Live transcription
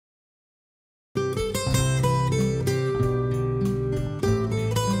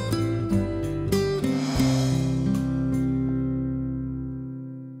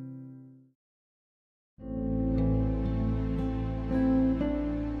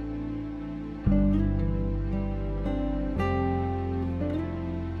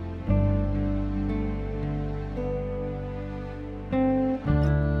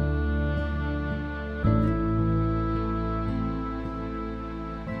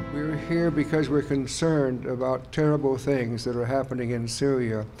We're here because we're concerned about terrible things that are happening in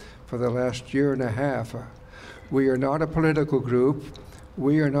Syria for the last year and a half. We are not a political group.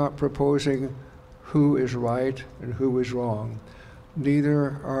 We are not proposing who is right and who is wrong.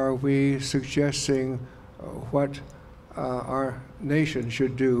 Neither are we suggesting what our nation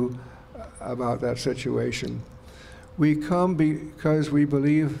should do about that situation. We come because we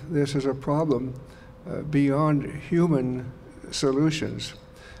believe this is a problem beyond human solutions.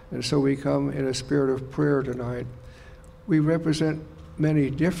 And so we come in a spirit of prayer tonight. We represent many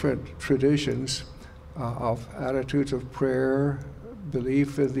different traditions of attitudes of prayer,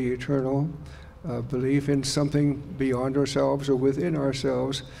 belief in the eternal, belief in something beyond ourselves or within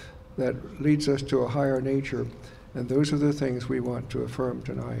ourselves that leads us to a higher nature. And those are the things we want to affirm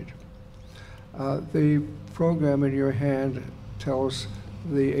tonight. The program in your hand tells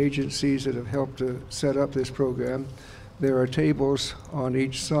the agencies that have helped to set up this program. There are tables on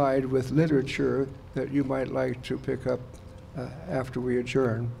each side with literature that you might like to pick up after we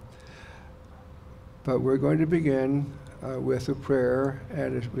adjourn. But we're going to begin with a prayer,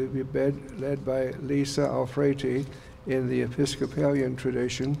 and it will be led by Lisa Alfrati in the Episcopalian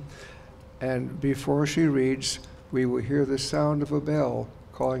tradition. And before she reads, we will hear the sound of a bell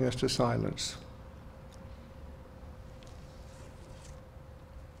calling us to silence.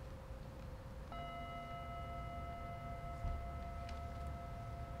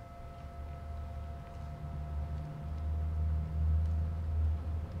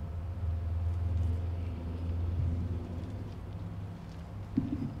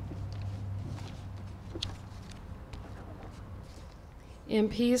 In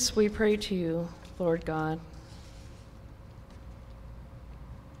peace we pray to you, Lord God.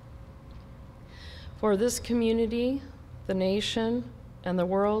 For this community, the nation, and the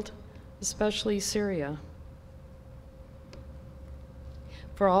world, especially Syria.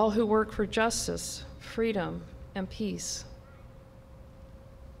 For all who work for justice, freedom, and peace.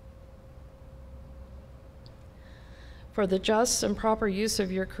 For the just and proper use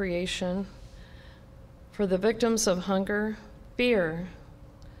of your creation, for the victims of hunger, fear,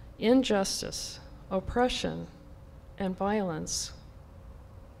 injustice, oppression, and violence.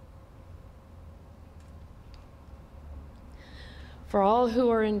 For all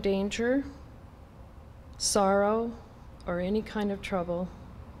who are in danger, sorrow, or any kind of trouble,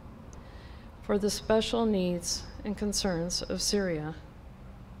 for the special needs and concerns of Syria.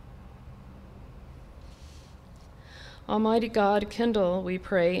 Almighty God, kindle, we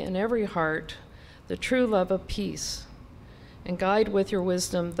pray, in every heart the true love of peace, and guide with your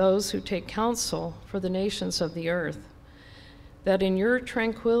wisdom those who take counsel for the nations of the earth, that in your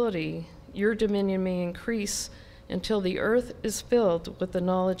tranquility your dominion may increase until the earth is filled with the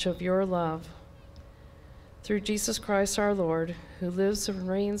knowledge of your love. Through Jesus Christ our Lord, who lives and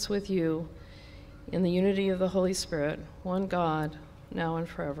reigns with you in the unity of the Holy Spirit, one God, now and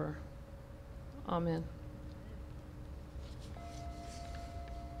forever. Amen.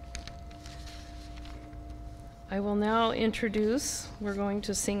 I will now introduce, we're going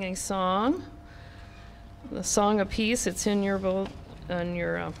to sing a song, the Song of Peace. It's in your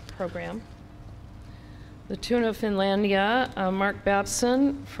program. The tune of Finlandia, Mark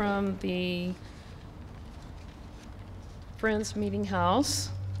Babson from the Friends Meeting House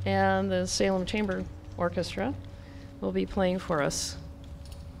and the Salem Chamber Orchestra will be playing for us.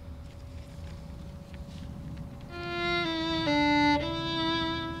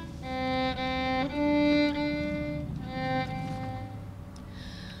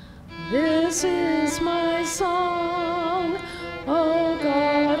 This is my song, O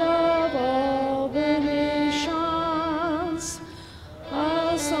God of all the nations,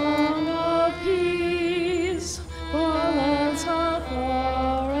 a song of peace for lands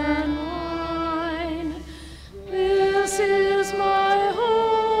afar and wide. This is my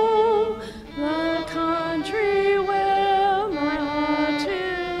home, the country where my heart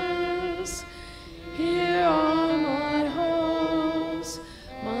is. Here are my hopes,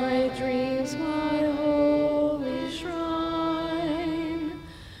 my dreams, my holy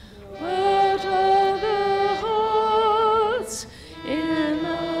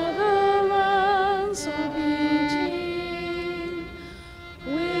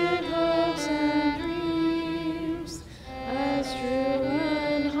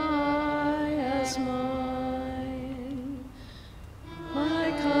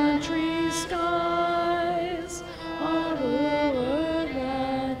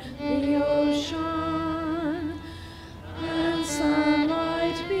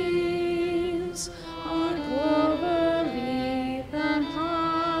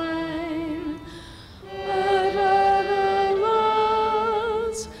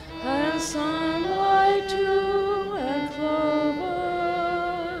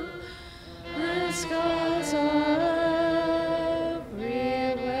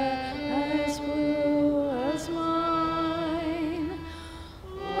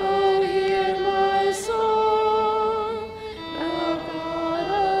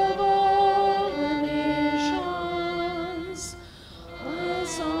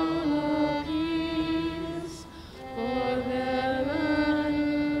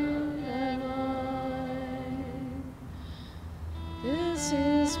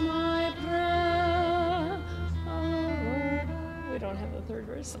is my prayer. Oh, we don't have the third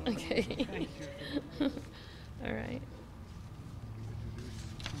verse. Okay. All right.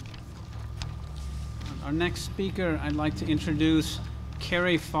 Our next speaker, I'd like to introduce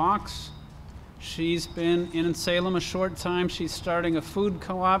Carrie Fox. She's been in Salem a short time. She's starting a food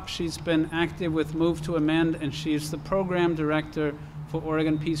co-op. She's been active with Move to Amend, and she's the program director for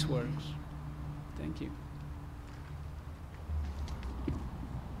Oregon Peace Works. Thank you.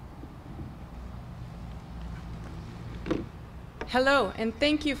 Hello, and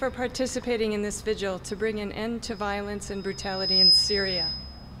thank you for participating in this vigil to bring an end to violence and brutality in Syria.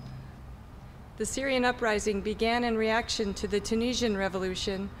 The Syrian uprising began in reaction to the Tunisian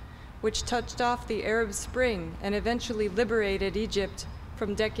revolution, which touched off the Arab Spring and eventually liberated Egypt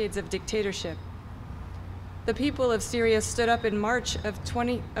from decades of dictatorship. The people of Syria stood up in March of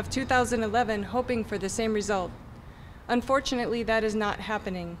 2011 hoping for the same result. Unfortunately, that is not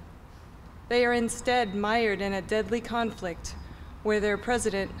happening. They are instead mired in a deadly conflict where their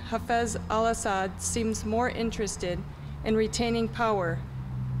president, Hafez al-Assad, seems more interested in retaining power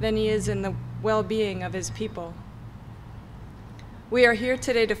than he is in the well-being of his people. We are here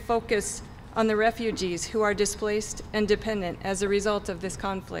today to focus on the refugees who are displaced and dependent as a result of this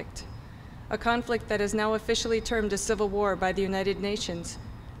conflict, a conflict that is now officially termed a civil war by the United Nations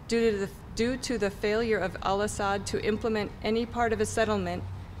due to the failure of al-Assad to implement any part of a settlement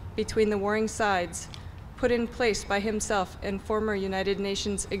between the warring sides put in place by himself and former United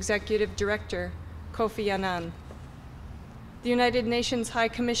Nations Executive Director Kofi Annan. The United Nations High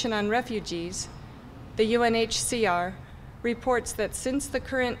Commission on Refugees, the UNHCR, reports that since the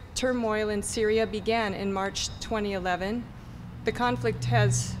current turmoil in Syria began in March 2011, the conflict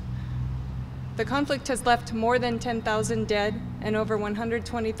has left more than 10,000 dead and over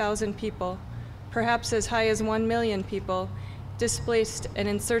 120,000 people, perhaps as high as 1 million people, displaced and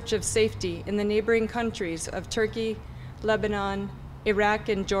in search of safety in the neighboring countries of Turkey, Lebanon, Iraq,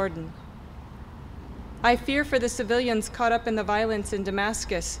 and Jordan. I fear for the civilians caught up in the violence in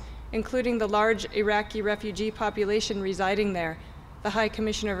Damascus, including the large Iraqi refugee population residing there, the High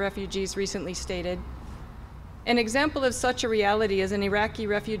Commissioner of Refugees recently stated. An example of such a reality is an Iraqi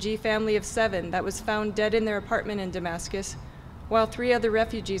refugee family of 7 that was found dead in their apartment in Damascus, while 3 other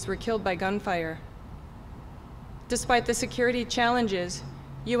refugees were killed by gunfire. Despite the security challenges,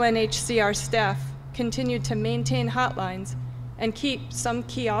 UNHCR staff continued to maintain hotlines and keep some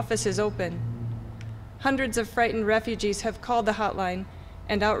key offices open. Hundreds of frightened refugees have called the hotline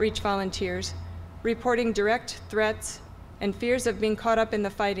and outreach volunteers, reporting direct threats and fears of being caught up in the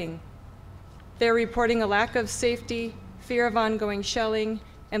fighting. They're reporting a lack of safety, fear of ongoing shelling,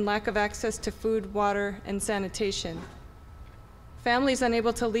 and lack of access to food, water, and sanitation. Families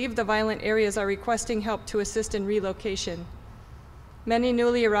unable to leave the violent areas are requesting help to assist in relocation. Many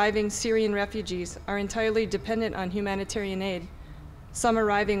newly arriving Syrian refugees are entirely dependent on humanitarian aid, some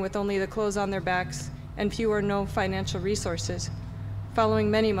arriving with only the clothes on their backs and few or no financial resources, following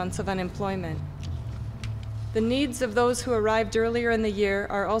many months of unemployment. The needs of those who arrived earlier in the year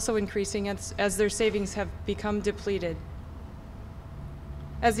are also increasing as their savings have become depleted.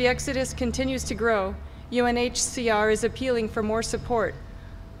 As the exodus continues to grow, UNHCR is appealing for more support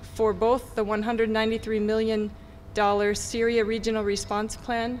for both the $193 million Syria Regional Response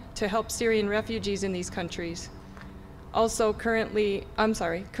Plan to help Syrian refugees in these countries. Also, currently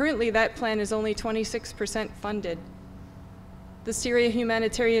that plan is only 26% funded. The Syria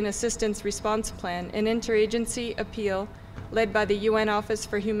Humanitarian Assistance Response Plan, an interagency appeal led by the UN Office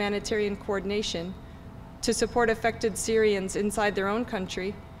for Humanitarian Coordination to support affected Syrians inside their own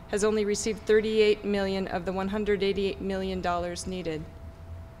country, has only received $38 million of the $188 million needed.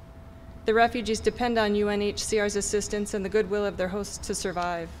 The refugees depend on UNHCR's assistance and the goodwill of their hosts to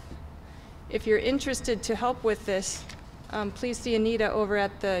survive. If you're interested to help with this, please see Anita over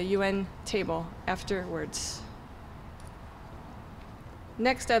at the UN table afterwards.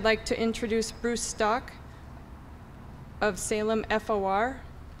 Next, I'd like to introduce Bruce Stock of Salem FOR,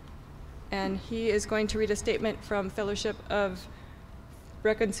 and he is going to read a statement from Fellowship of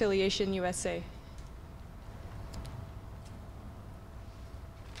Reconciliation USA.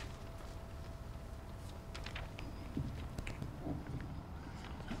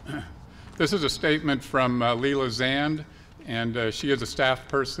 This is a statement from Leela Zand, and she is a staff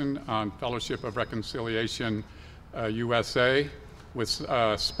person on Fellowship of Reconciliation USA with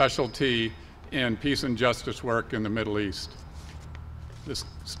specialty in peace and justice work in the Middle East. This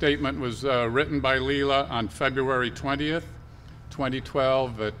statement was written by Leela on February 20th,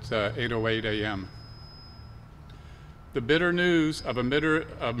 2012 at 8:08 a.m. The bitter news of a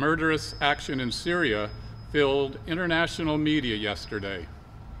murderous action in Syria filled international media yesterday.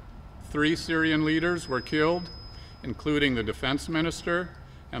 3 Syrian leaders were killed, including the defense minister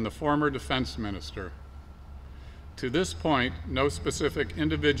and the former defense minister. To this point, no specific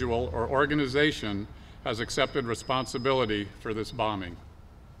individual or organization has accepted responsibility for this bombing.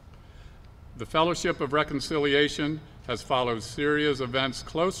 The Fellowship of Reconciliation has followed Syria's events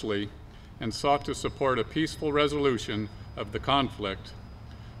closely and sought to support a peaceful resolution of the conflict,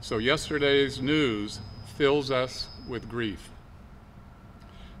 so yesterday's news fills us with grief.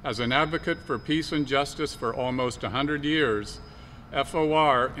 As an advocate for peace and justice for almost 100 years,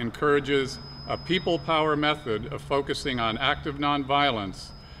 FOR encourages a people power method of focusing on active nonviolence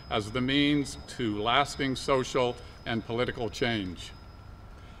as the means to lasting social and political change.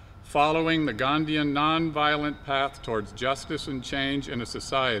 Following the Gandhian nonviolent path towards justice and change in a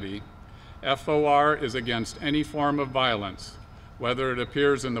society, FOR is against any form of violence, whether it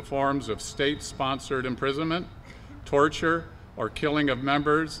appears in the forms of state-sponsored imprisonment, torture, or killing of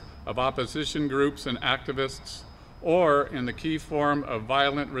members of opposition groups and activists, or in the key form of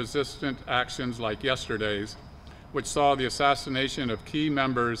violent resistant actions like yesterday's, which saw the assassination of key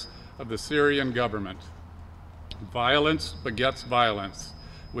members of the Syrian government. Violence begets violence,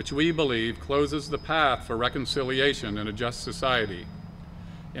 which we believe closes the path for reconciliation in a just society.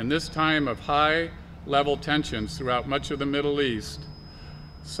 In this time of high-level tensions throughout much of the Middle East,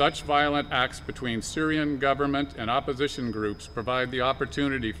 such violent acts between Syrian government and opposition groups provide the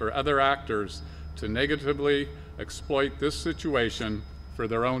opportunity for other actors to negatively exploit this situation for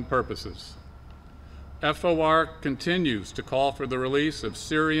their own purposes. FOR continues to call for the release of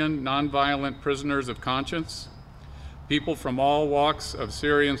Syrian nonviolent prisoners of conscience, people from all walks of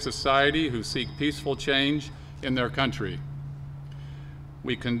Syrian society who seek peaceful change in their country.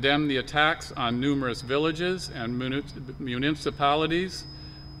 We condemn the attacks on numerous villages and municipalities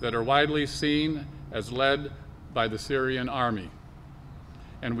that are widely seen as led by the Syrian army.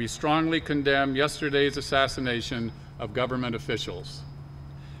 And we strongly condemn yesterday's assassination of government officials.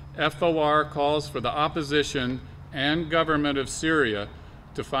 FOR calls for the opposition and government of Syria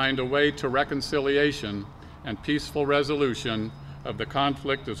to find a way to reconciliation and peaceful resolution of the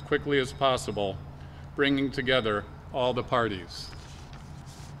conflict as quickly as possible, bringing together all the parties.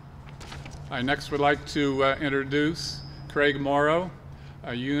 I next would like to introduce Craig Morrow,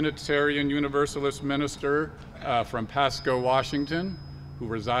 a Unitarian Universalist minister from Pasco, Washington, who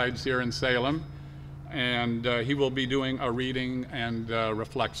resides here in Salem, and he will be doing a reading and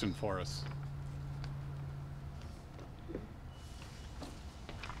reflection for us.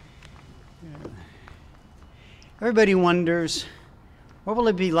 Everybody wonders, what will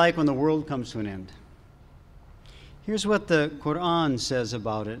it be like when the world comes to an end? Here's what the Quran says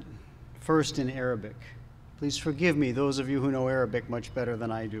about it, first in Arabic. Please forgive me, those of you who know Arabic much better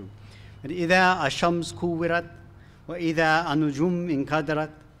than I do. إِذَا الشَّمْسُ كُوِّرَتْ وَإِذَا النُّجُومُ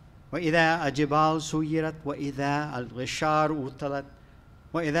انْكَدَرَتْ وَإِذَا الْجِبَالُ سُيِّرَتْ وَإِذَا الْعِشَارُ أُطَلَتْ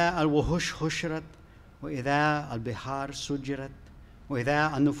وَإِذَا الْوُحُوشُ حُشِرَتْ وَإِذَا الْبِحَارُ سُجِّرَتْ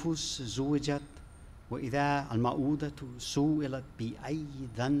وَإِذَا النُّفُوسُ زُوِّجَتْ وَإِذَا الْمَوْءُودَةُ سُئِلَتْ بِأَيِّ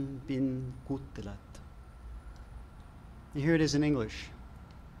ذَنبٍ قُتِلَتْ. And here it is in English.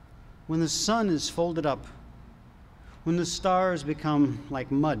 When the sun is folded up, when the stars become like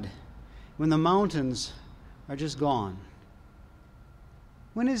mud, when the mountains are just gone.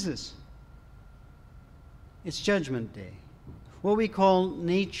 When is this? It's Judgment Day. What we call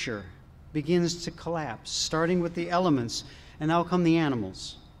nature begins to collapse, starting with the elements, and now come the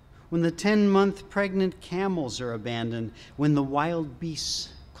animals. When the 10-month pregnant camels are abandoned, when the wild beasts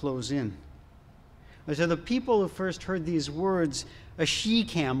close in. So the people who first heard these words, a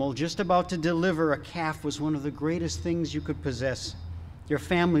she-camel just about to deliver a calf was one of the greatest things you could possess. Your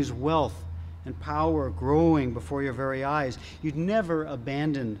family's wealth and power growing before your very eyes. You'd never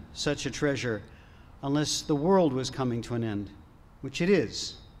abandon such a treasure unless the world was coming to an end, which it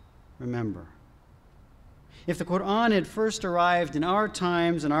is, remember. If the Quran had first arrived in our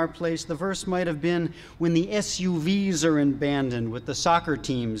times and our place, the verse might have been when the SUVs are abandoned with the soccer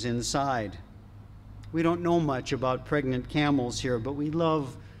teams inside. We don't know much about pregnant camels here, but we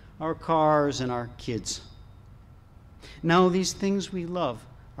love our cars and our kids. Now these things we love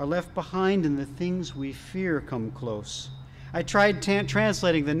are left behind and the things we fear come close. I tried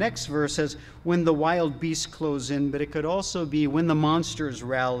translating the next verse as when the wild beasts close in, but it could also be when the monsters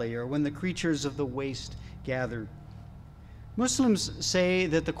rally or when the creatures of the waste gather. Muslims say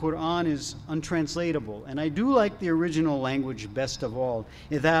that the Quran is untranslatable, and I do like the original language best of all.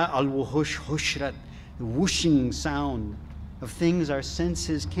 إِذَا الْوُحُوشُ حُشْرَتْ, the whooshing sound of things our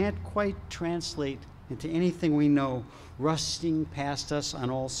senses can't quite translate into anything we know, rusting past us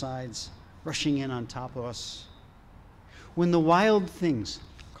on all sides, rushing in on top of us. When the wild things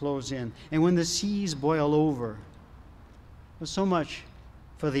close in, and when the seas boil over. So much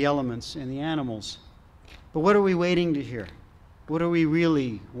for the elements and the animals. But what are we waiting to hear? What do we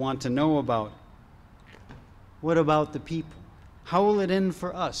really want to know about? What about the people? How will it end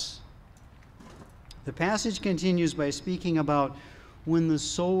for us? The passage continues by speaking about when the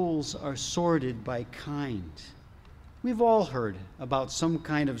souls are sorted by kind. We've all heard about some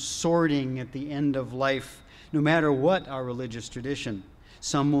kind of sorting at the end of life, no matter what our religious tradition.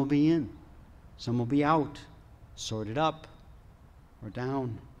 Some will be in, some will be out, sorted up or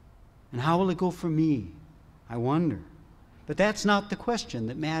down. And how will it go for me? I wonder. But that's not the question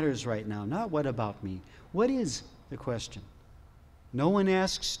that matters right now. Not what about me. What is the question? No one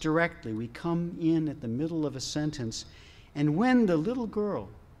asks directly. We come in at the middle of a sentence, and when the little girl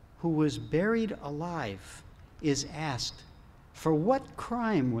who was buried alive is asked, for what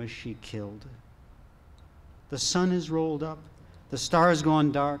crime was she killed? The sun is rolled up, the stars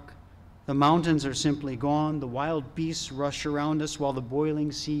gone dark, the mountains are simply gone, the wild beasts rush around us while the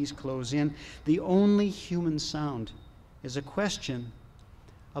boiling seas close in. The only human sound is a question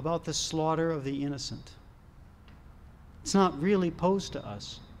about the slaughter of the innocent. It's not really posed to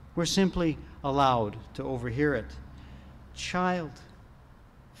us. We're simply allowed to overhear it. Child,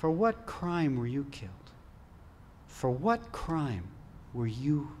 for what crime were you killed? For what crime were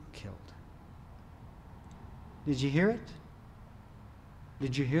you killed? Did you hear it?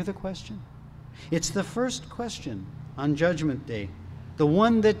 Did you hear the question? It's the first question on Judgment Day, the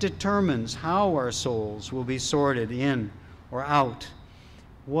one that determines how our souls will be sorted in or out.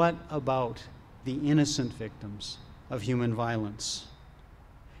 What about the innocent victims of human violence?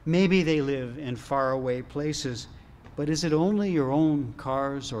 Maybe they live in faraway places, but is it only your own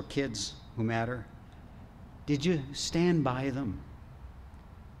cars or kids who matter? Did you stand by them?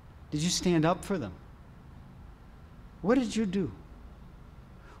 Did you stand up for them? What did you do?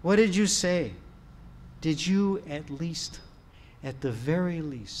 What did you say? Did you at the very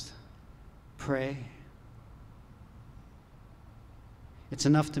least, pray? It's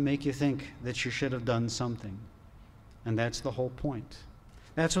enough to make you think that you should have done something. And that's the whole point.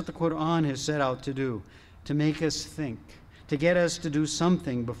 That's what the Quran has set out to do, to make us think, to get us to do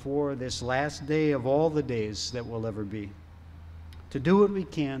something before this last day of all the days that will ever be. To do what we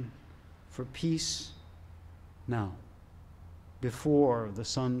can for peace now, before the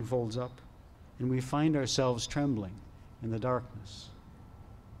sun folds up and we find ourselves trembling in the darkness.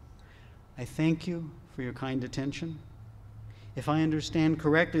 I thank you for your kind attention. If I understand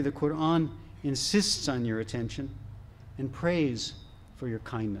correctly, the Quran insists on your attention and prays for your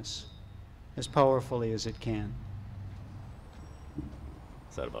kindness as powerfully as it can.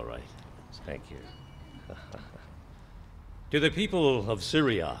 Is that about right? Thank you. To the people of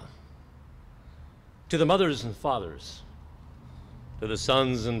Syria, to the mothers and fathers, to the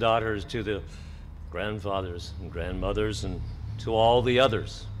sons and daughters, to the grandfathers and grandmothers, and to all the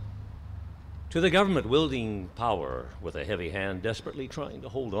others, to the government wielding power with a heavy hand, desperately trying to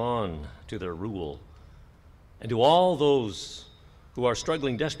hold on to their rule, and to all those who are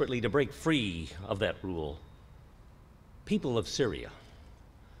struggling desperately to break free of that rule. People of Syria,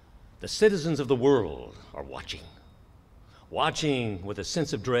 the citizens of the world are watching with a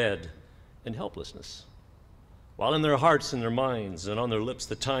sense of dread and helplessness, while in their hearts and their minds and on their lips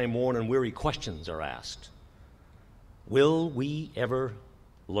the time-worn and weary questions are asked. Will we ever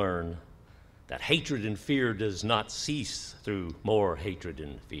learn that hatred and fear does not cease through more hatred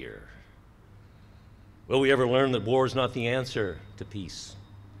and fear? Will we ever learn that war is not the answer to peace?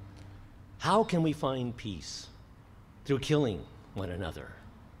 How can we find peace? Through killing one another.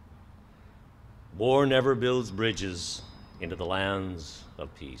 War never builds bridges into the lands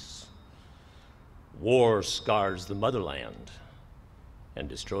of peace. War scars the motherland and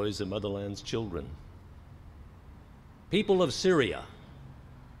destroys the motherland's children. People of Syria,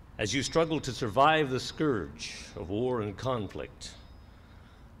 as you struggle to survive the scourge of war and conflict,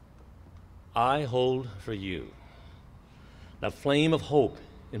 I hold for you the flame of hope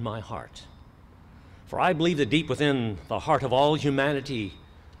in my heart. For I believe that deep within the heart of all humanity,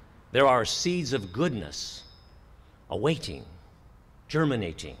 there are seeds of goodness awaiting,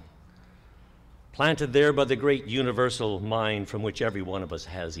 germinating, planted there by the great universal mind from which every one of us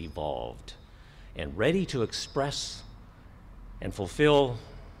has evolved, and ready to express and fulfill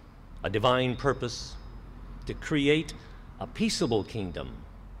a divine purpose to create a peaceable kingdom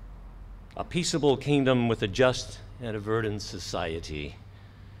with a just and a verdant society,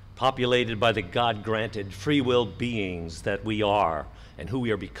 populated by the God-granted free-willed beings that we are and who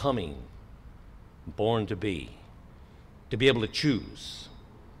we are becoming, born to be able to choose,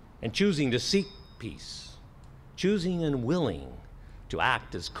 and choosing to seek peace, choosing and willing to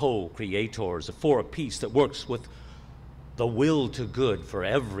act as co-creators for a peace that works with the will to good for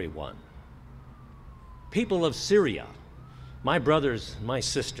everyone. People of Syria, my brothers and my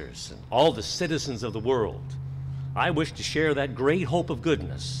sisters, and all the citizens of the world, I wish to share that great hope of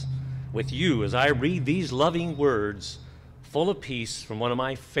goodness with you as I read these loving words full of peace from one of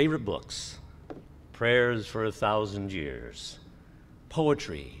my favorite books, Prayers for 1,000 Years.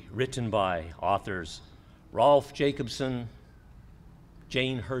 Poetry written by authors Rolf Jacobson,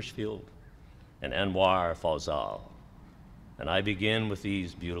 Jane Hirschfield, and Anwar Fawzal. And I begin with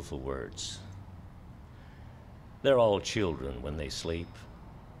these beautiful words. They're all children when they sleep.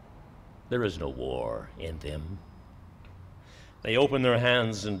 There is no war in them. They open their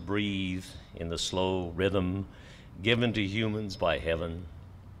hands and breathe in the slow rhythm given to humans by heaven.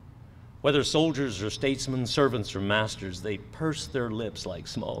 Whether soldiers or statesmen, servants or masters, they purse their lips like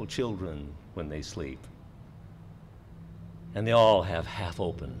small children when they sleep. And they all have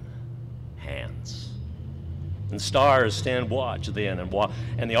half-open hands. And stars stand watch then,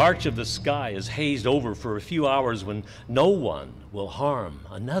 and the arch of the sky is hazed over for a few hours when no one will harm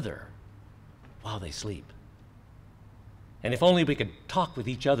another while they sleep. And if only we could talk with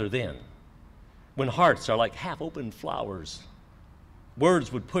each other then, when hearts are like half-open flowers,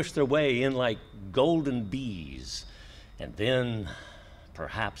 words would push their way in like golden bees, and then,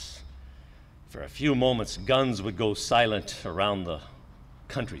 perhaps, for a few moments, guns would go silent around the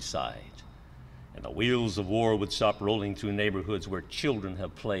countryside, and the wheels of war would stop rolling through neighborhoods where children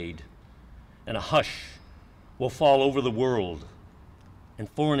have played, and a hush will fall over the world, and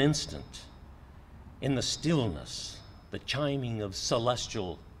for an instant, in the stillness, the chiming of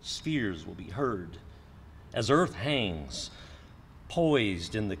celestial spheres will be heard as Earth hangs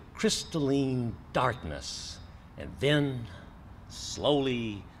poised in the crystalline darkness, and then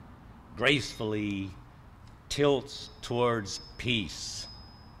slowly, gracefully tilts towards peace.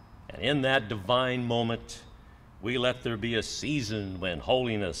 And in that divine moment, we let there be a season when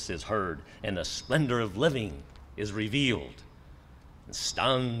holiness is heard and the splendor of living is revealed. And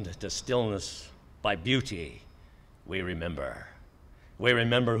stunned to stillness by beauty, we remember. We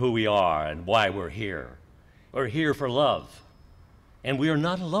remember who we are and why we're here. We're here for love. And we are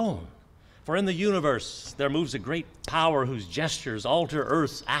not alone. For in the universe, there moves a great power whose gestures alter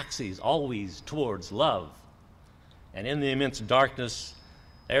Earth's axes always towards love. And in the immense darkness,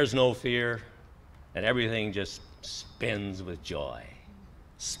 there's no fear, and everything just spins with joy.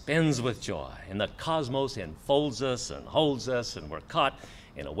 Spins with joy. And the cosmos enfolds us and holds us, and we're caught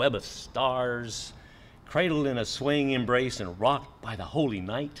in a web of stars, cradled in a swaying embrace and rocked by the holy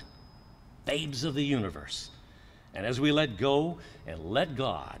night, babes of the universe. And as we let go and let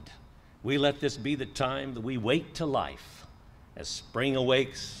God, we let this be the time that we wake to life, as spring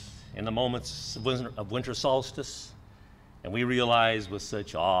awakes in the moments of winter solstice, and we realize with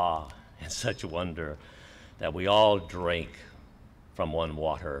such awe and such wonder that we all drink from one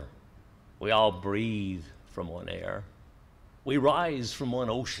water, we all breathe from one air, we rise from one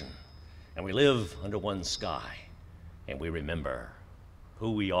ocean, and we live under one sky, and we remember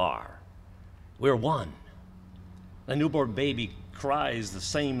who we are. We're one. A newborn baby cries the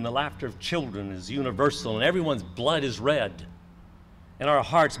same, and the laughter of children is universal, and everyone's blood is red, and our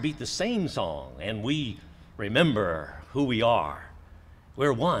hearts beat the same song, and we remember who we are.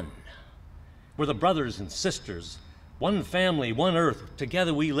 We're one. We're the brothers and sisters, one family, one earth.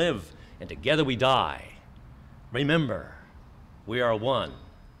 Together we live, and together we die. Remember, we are one.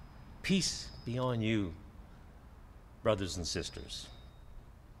 Peace be on you, brothers and sisters.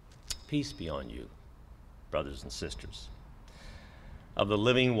 Peace be on you, brothers and sisters, of the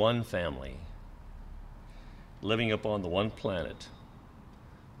living one family, living upon the one planet,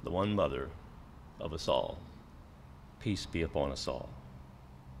 the one mother of us all. Peace be upon us all.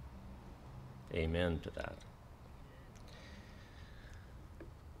 Amen to that.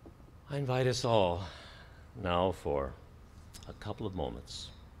 I invite us all now for a couple of moments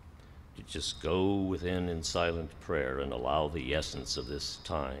to just go within in silent prayer and allow the essence of this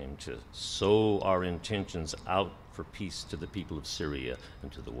time to sow our intentions out for peace to the people of Syria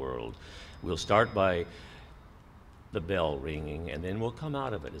and to the world. We'll start by the bell ringing, and then we'll come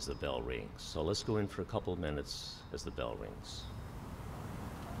out of it as the bell rings. So let's go in for a couple of minutes as the bell rings.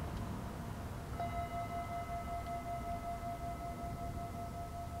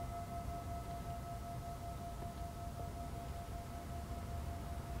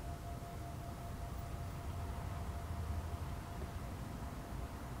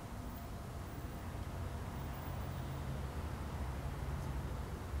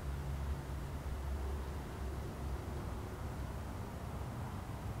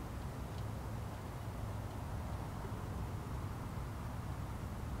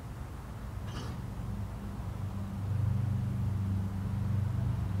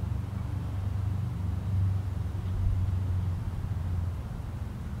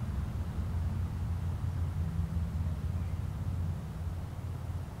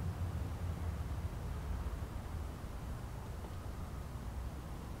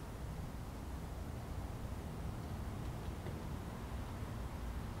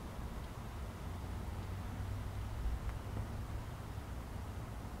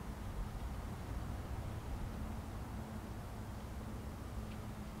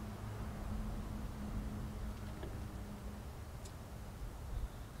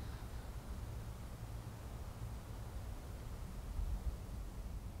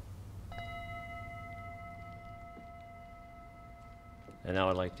 And now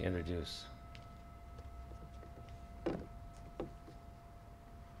I'd like to introduce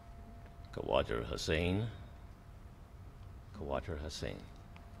Khawaja Hussain. Khawaja Hussain.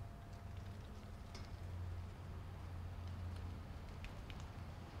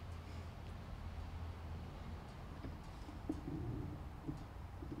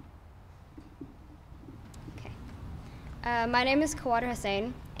 My name is Khawaja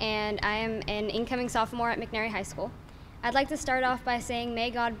Hussain, and I am an incoming sophomore at McNary High School. I'd like to start off by saying,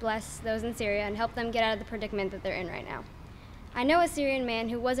 may God bless those in Syria and help them get out of the predicament that they're in right now. I know a Syrian man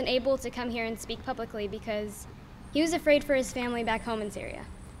who wasn't able to come here and speak publicly because he was afraid for his family back home in Syria,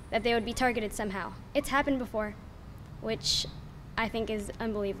 that they would be targeted somehow. It's happened before, which I think is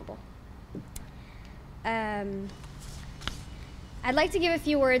unbelievable. I'd like to give a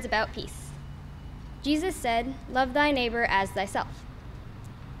few words about peace. Jesus said, love thy neighbor as thyself.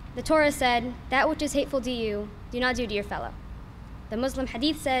 The Torah said, that which is hateful to you, do not do to your fellow. The Muslim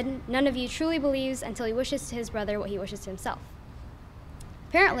hadith said, none of you truly believes until he wishes to his brother what he wishes to himself.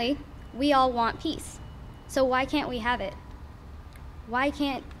 Apparently, we all want peace. So why can't we have it?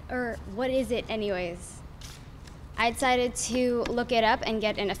 What is it anyways? I decided to look it up and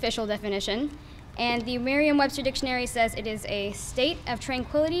get an official definition. And the Merriam-Webster dictionary says it is a state of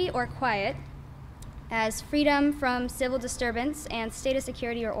tranquility or quiet, as freedom from civil disturbance and state of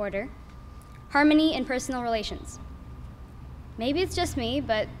security or order, harmony in personal relations. Maybe it's just me,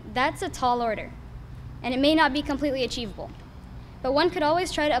 but that's a tall order, and it may not be completely achievable, but one could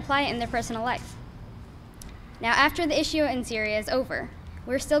always try to apply it in their personal life. Now, after the issue in Syria is over,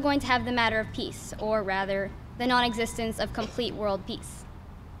 we're still going to have the matter of peace, or rather, the non-existence of complete world peace.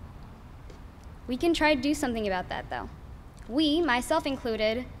 We can try to do something about that, though. We, myself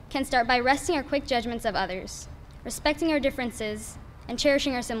included, can start by resting our quick judgments of others, respecting our differences, and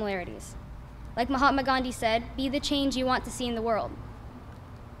cherishing our similarities. Like Mahatma Gandhi said, be the change you want to see in the world.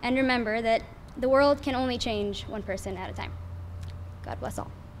 And remember that the world can only change one person at a time. God bless all.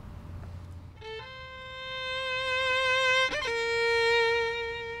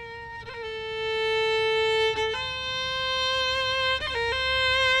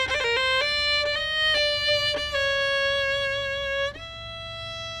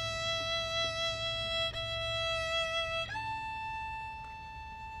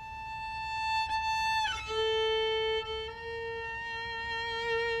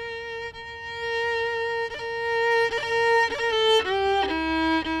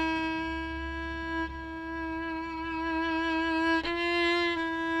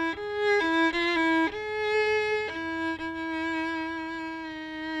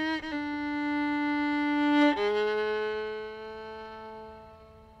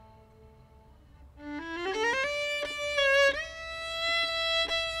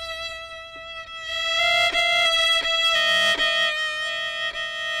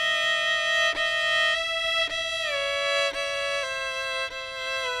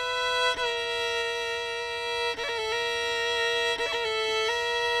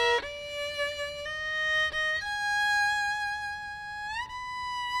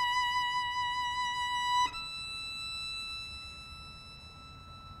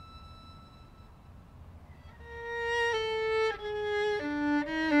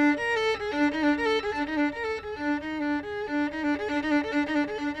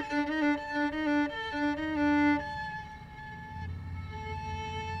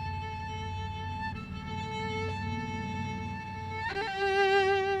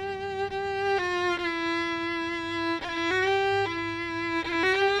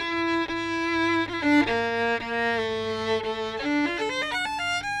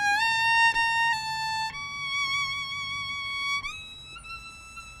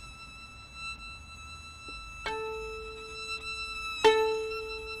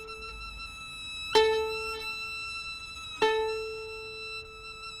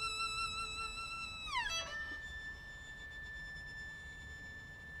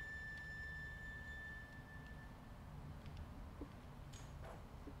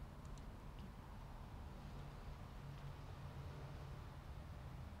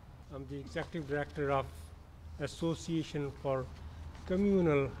 I'm the Executive Director of Association for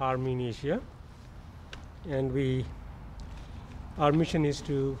Communal Harmony in Asia, and our mission is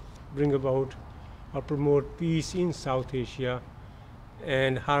to bring about or promote peace in South Asia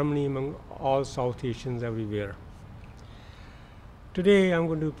and harmony among all South Asians everywhere. Today I'm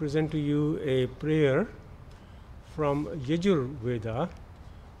going to present to you a prayer from Yajur Veda,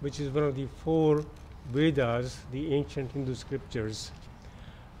 which is one of the 4 Vedas, the ancient Hindu scriptures.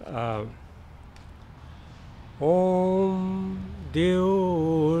 Om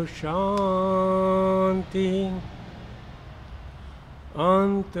Deo Shanti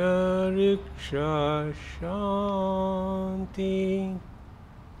Antariksha Shanti,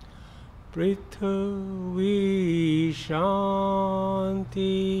 Prithvi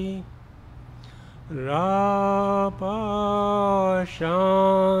Shanti, Rapa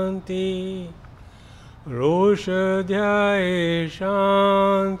Shanti, Roshadhyaya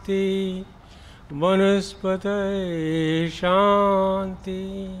Shanti, Vanaspataye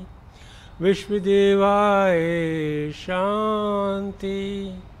Shanti, Vishvadevaya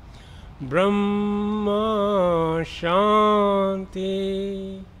Shanti, Brahma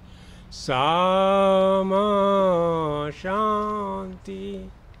Shanti, Sama Shanti,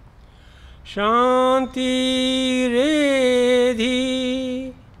 Shanti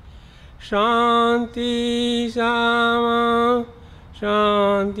Redhi, Shanti Sama,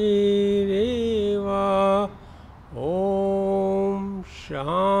 Shanti Reva, Om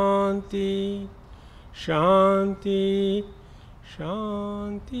Shanti, Shanti,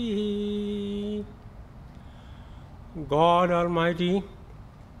 Shanti. God Almighty,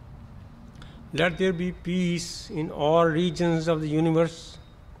 let there be peace in all regions of the universe,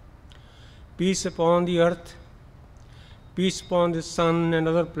 peace upon the earth, peace upon the sun and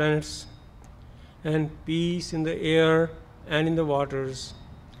other planets, and peace in the air and in the waters.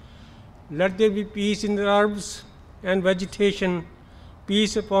 Let there be peace in the herbs and vegetation,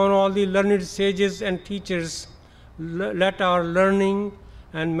 peace upon all the learned sages and teachers. Let our learning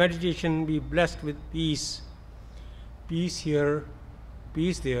and meditation be blessed with peace. Peace here,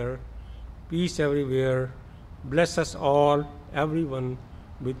 peace there, peace everywhere. Bless us all, everyone,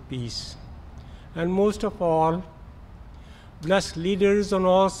 with peace. And most of all, bless leaders on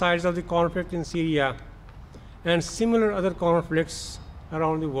all sides of the conflict in Syria and similar other conflicts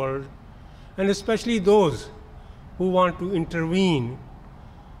around the world, and especially those who want to intervene,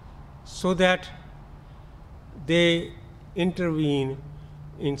 so that they intervene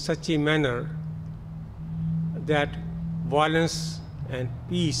in such a manner that violence and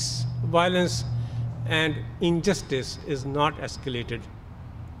injustice is not escalated,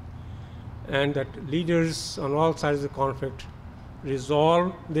 and that leaders on all sides of the conflict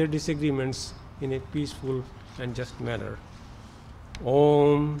resolve their disagreements in a peaceful and just manner.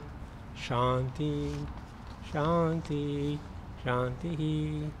 Om Shanti, Shanti,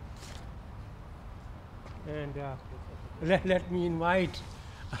 Shanti. And let me invite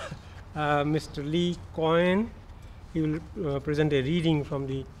Mr. Lee Cohen. He will present a reading from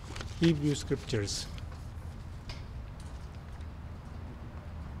the Hebrew Scriptures.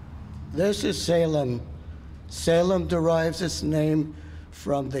 This is Salem. Salem derives its name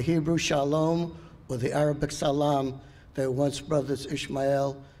from the Hebrew shalom or the Arabic salam. They were once brothers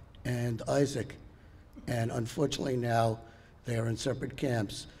Ishmael and Isaac, and unfortunately now they are in separate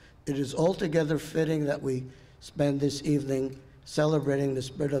camps. It is altogether fitting that we spend this evening celebrating the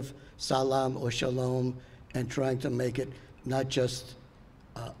spirit of salam or shalom and trying to make it not just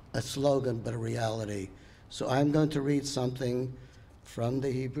a slogan but a reality. So I'm going to read something from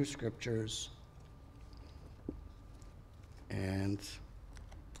the Hebrew Scriptures, and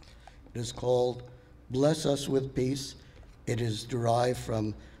it is called Bless Us with Peace. It is derived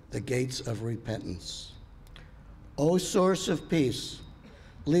from the gates of repentance. O source of peace,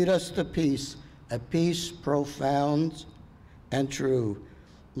 lead us to peace, a peace profound and true.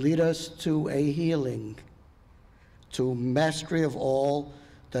 Lead us to a healing, to mastery of all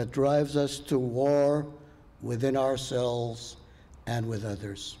that drives us to war within ourselves and with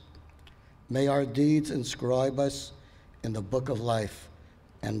others. May our deeds inscribe us in the book of life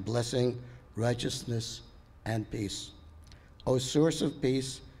and blessing, righteousness, and peace. O source of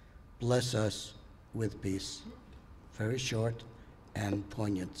peace, bless us with peace. Very short and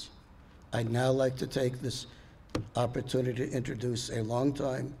poignant. I'd now like to take this opportunity to introduce a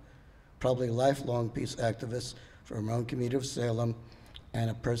long-time, probably lifelong peace activist from our own community of Salem, and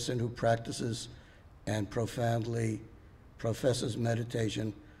a person who practices and profoundly professes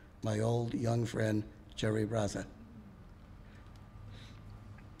meditation, my old young friend, Jerry Braza.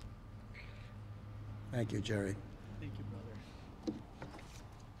 Thank you, Jerry. Thank you, brother.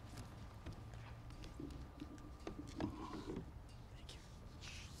 Thank you.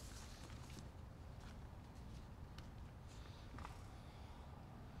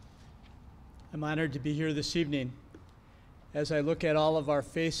 I'm honored to be here this evening. As I look at all of our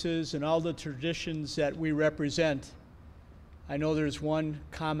faces and all the traditions that we represent, I know there's one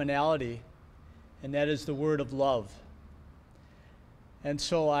commonality, and that is the word of love. And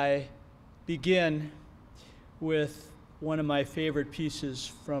so I begin with one of my favorite pieces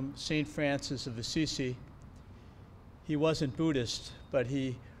from St. Francis of Assisi. He wasn't Buddhist, but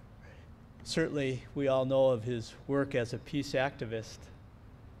he Certainly, we all know of his work as a peace activist.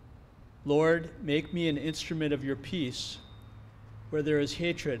 Lord, make me an instrument of your peace. Where there is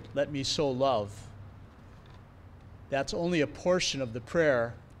hatred, let me sow love. That's only a portion of the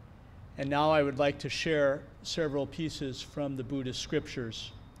prayer. And now I would like to share several pieces from the Buddhist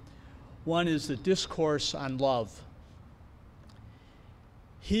scriptures. One is the discourse on love.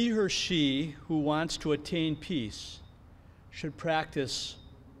 He or she who wants to attain peace should practice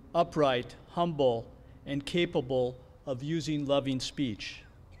upright, humble, and capable of using loving speech.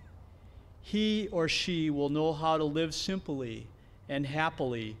 He or she will know how to live simply and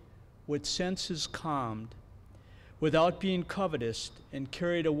happily with senses calmed, without being covetous and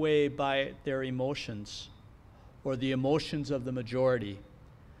carried away by their emotions or the emotions of the majority.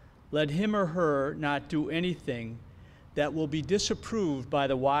 Let him or her not do anything that will be disapproved by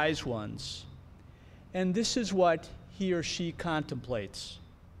the wise ones. And this is what he or she contemplates.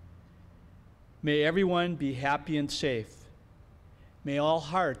 May everyone be happy and safe. May all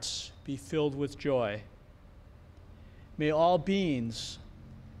hearts be filled with joy. May all beings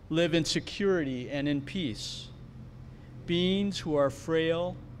live in security and in peace. Beings who are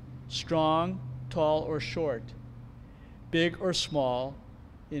frail, strong, tall or short, big or small,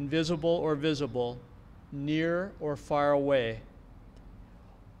 invisible or visible, near or far away,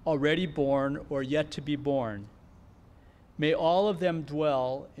 already born or yet to be born. May all of them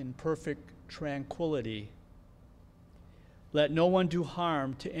dwell in perfect tranquility. Let no one do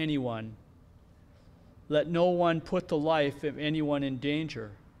harm to anyone. Let no one put the life of anyone in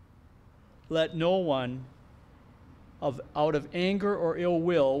danger. Let no one out of anger or ill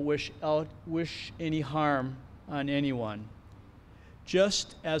will wish any harm on anyone.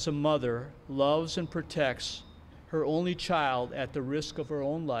 Just as a mother loves and protects her only child at the risk of her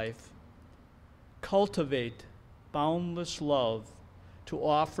own life, cultivate boundless love to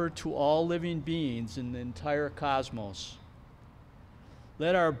offer to all living beings in the entire cosmos.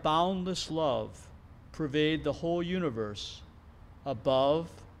 Let our boundless love pervade the whole universe, above,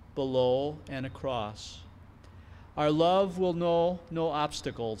 below, and across. Our love will know no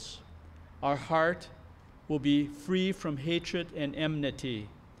obstacles. Our heart will be free from hatred and enmity.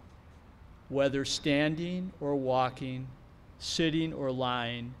 Whether standing or walking, sitting or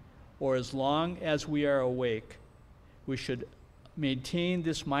lying, or as long as we are awake, we should maintain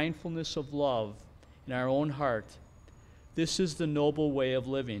this mindfulness of love in our own heart. This is the noble way of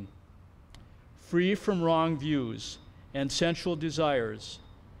living. Free from wrong views and sensual desires,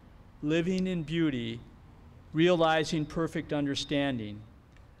 living in beauty, realizing perfect understanding.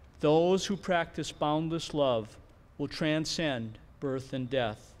 Those who practice boundless love will transcend birth and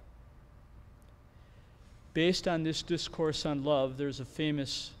death. Based on this discourse on love, there's a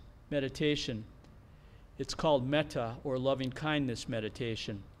famous meditation. It's called metta, or loving kindness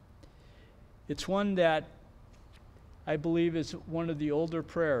meditation. It's one that I believe is one of the older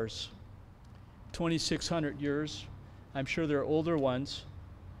prayers, 2,600 years. I'm sure there are older ones.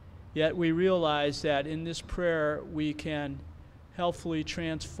 Yet we realize that in this prayer we can helpfully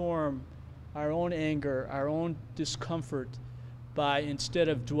transform our own anger, our own discomfort, by, instead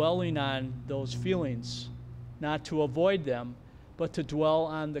of dwelling on those feelings, not to avoid them, but to dwell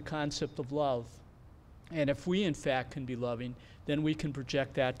on the concept of love. And if we in fact can be loving, then we can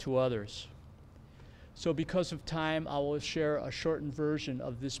project that to others. So because of time, I will share a shortened version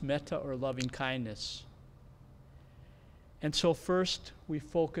of this metta, or loving kindness. And so first, we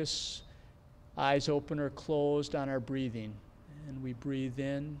focus, eyes open or closed, on our breathing. And we breathe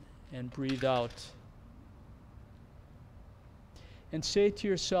in and breathe out. And say to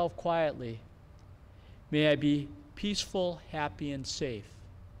yourself quietly, may I be peaceful, happy, and safe.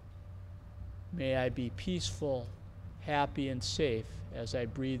 May I be peaceful, happy, and safe as I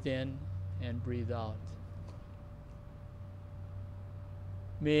breathe in and breathe out.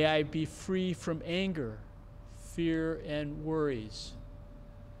 May I be free from anger, fear, and worries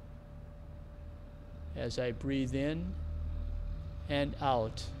as I breathe in and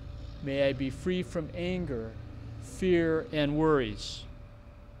out. May I be free from anger, fear, and worries.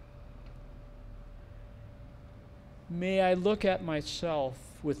 May I look at myself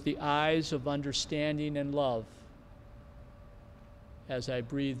with the eyes of understanding and love as I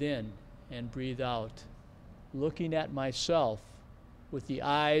breathe in and breathe out, looking at myself with the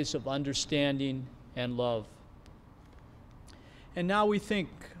eyes of understanding and love. And now we think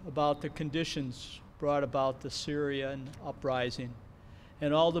about the conditions brought about the Syrian uprising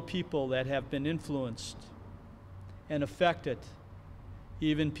and all the people that have been influenced and affected,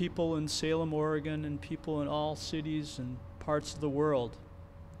 even people in Salem, Oregon, and people in all cities and parts of the world.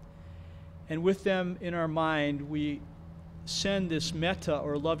 And with them in our mind, we send this metta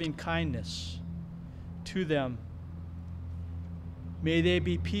or loving kindness to them, may they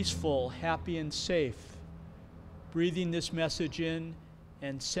be peaceful, happy, and safe, breathing this message in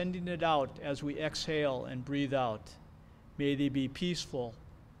and sending it out as we exhale and breathe out. May they be peaceful,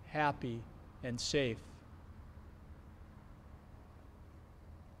 happy, and safe.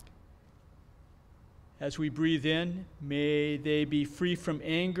 As we breathe in, may they be free from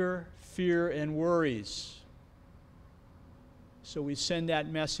anger, fear, and worries. So we send that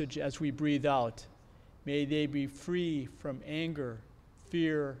message as we breathe out. May they be free from anger,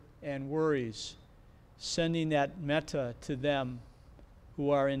 fear, and worries, sending that metta to them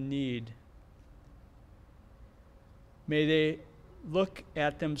who are in need. May they look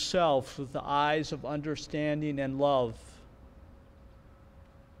at themselves with the eyes of understanding and love.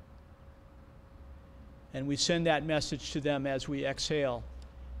 And we send that message to them as we exhale.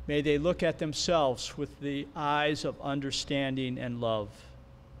 May they look at themselves with the eyes of understanding and love.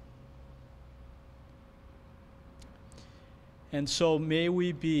 And so may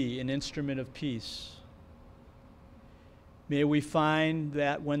we be an instrument of peace. May we find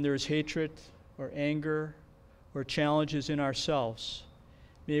that when there's hatred or anger or challenges in ourselves,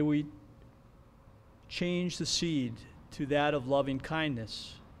 may we change the seed to that of loving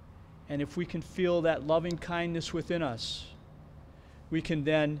kindness. And if we can feel that loving kindness within us, we can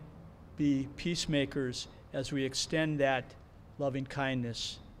then be peacemakers as we extend that loving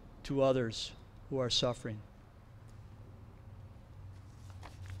kindness to others who are suffering.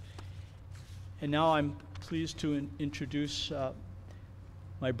 And now I'm pleased to introduce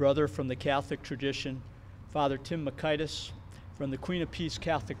my brother from the Catholic tradition, Father Tim Makaitis from the Queen of Peace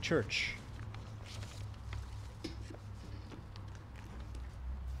Catholic Church.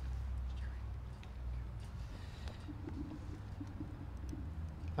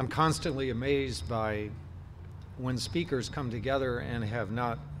 I'm constantly amazed by when speakers come together and have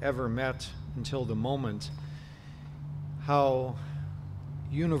not ever met until the moment, how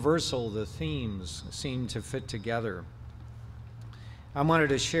universal the themes seem to fit together. I wanted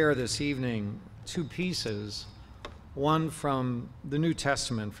to share this evening two pieces, one from the New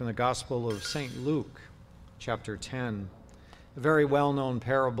Testament, from the Gospel of St. Luke, chapter 10, a very well-known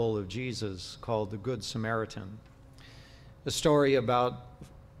parable of Jesus called the Good Samaritan, a story about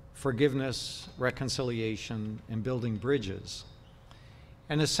forgiveness, reconciliation, and building bridges.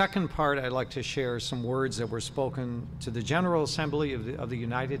 And the second part, I'd like to share some words that were spoken to the General Assembly of the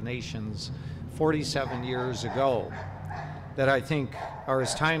United Nations 47 years ago that I think are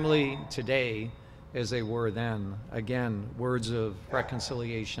as timely today as they were then. Again, words of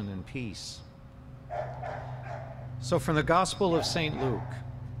reconciliation and peace. So from the Gospel of St. Luke,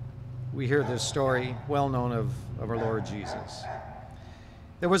 we hear this story, well known of our Lord Jesus.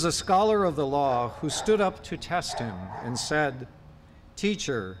 There was a scholar of the law who stood up to test him and said,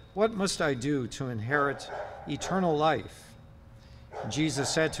 "Teacher, what must I do to inherit eternal life?" Jesus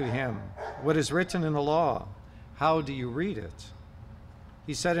said to him, "What is written in the law? How do you read it?"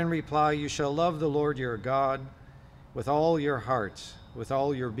 He said in reply, "You shall love the Lord your God with all your heart, with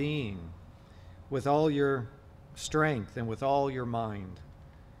all your being, with all your strength, and with all your mind,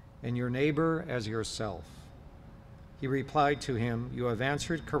 and your neighbor as yourself." He replied to him, "You have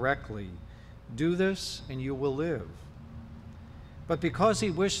answered correctly. Do this and you will live." But because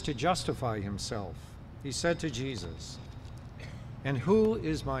he wished to justify himself, he said to Jesus, "And who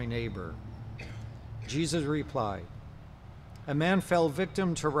is my neighbor?" Jesus replied, "A man fell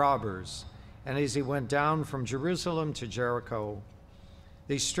victim to robbers, and as he went down from Jerusalem to Jericho,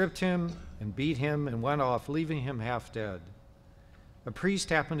 they stripped him and beat him and went off, leaving him half dead. A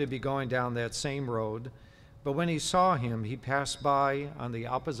priest happened to be going down that same road, but when he saw him, he passed by on the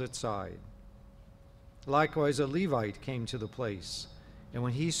opposite side. Likewise, a Levite came to the place, and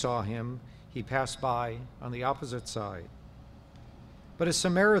when he saw him, he passed by on the opposite side. But a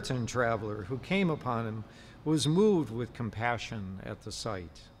Samaritan traveler who came upon him was moved with compassion at the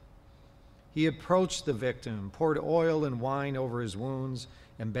sight. He approached the victim, poured oil and wine over his wounds,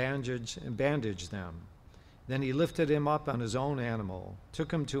 and bandaged them. Then he lifted him up on his own animal,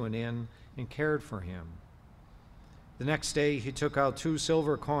 took him to an inn, and cared for him. The next day he took out 2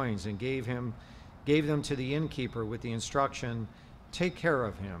 silver coins and gave them to the innkeeper with the instruction, "Take care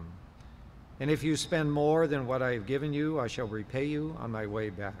of him, and if you spend more than what I have given you, I shall repay you on my way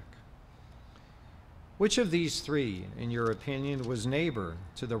back." Which of these 3, in your opinion, was neighbor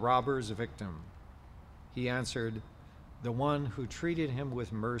to the robber's victim? He answered, "The one who treated him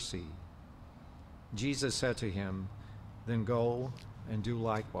with mercy." Jesus said to him, "Then go and do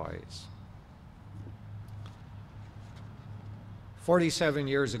likewise." 47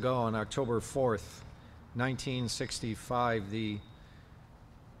 years ago, on October 4th, 1965, the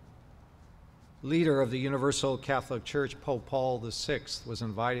leader of the Universal Catholic Church, Pope Paul VI, was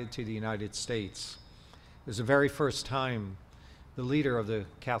invited to the United States. It was the very first time the leader of the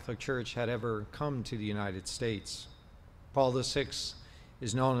Catholic Church had ever come to the United States. Paul VI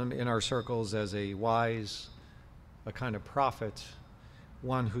is known in our circles as a wise, a kind of prophet,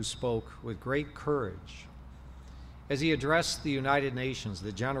 one who spoke with great courage. As he addressed the United Nations,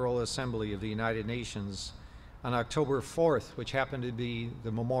 the General Assembly of the United Nations, on October 4th, which happened to be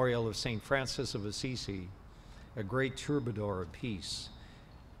the memorial of St. Francis of Assisi, a great troubadour of peace,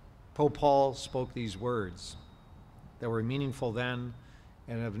 Pope Paul spoke these words that were meaningful then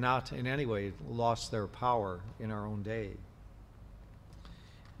and have not in any way lost their power in our own day.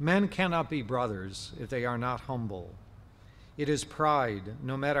 Men cannot be brothers if they are not humble. It is pride,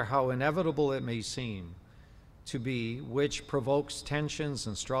 no matter how inevitable it may seem to be, which provokes tensions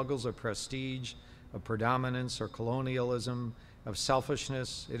and struggles of prestige, of predominance or colonialism, of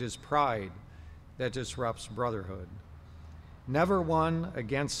selfishness. It is pride that disrupts brotherhood. Never one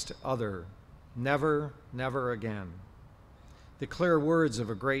against other. Never, never again. The clear words of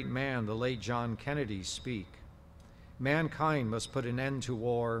a great man, the late John Kennedy, speak. Mankind must put an end to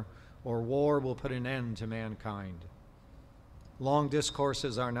war, or war will put an end to mankind. Long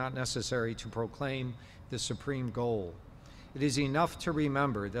discourses are not necessary to proclaim the supreme goal. It is enough to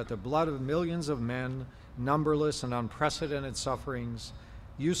remember that the blood of millions of men, numberless and unprecedented sufferings,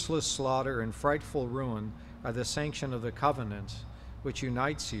 useless slaughter, and frightful ruin are the sanction of the covenant which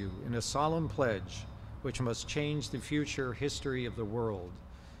unites you in a solemn pledge which must change the future history of the world.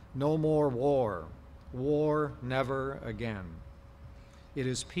 No more war. War never again. It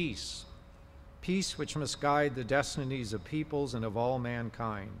is peace. Peace which must guide the destinies of peoples and of all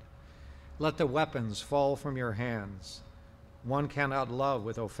mankind. Let the weapons fall from your hands. One cannot love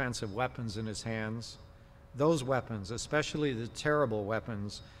with offensive weapons in his hands. Those weapons, especially the terrible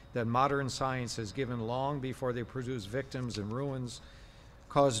weapons that modern science has given long before they produce victims and ruins,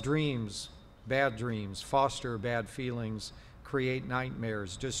 cause dreams, bad dreams, foster bad feelings, create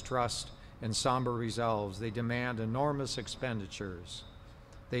nightmares, distrust, and somber resolves. They demand enormous expenditures.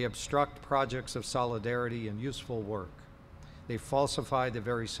 They obstruct projects of solidarity and useful work. They falsify the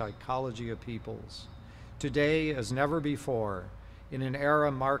very psychology of peoples. Today, as never before, in an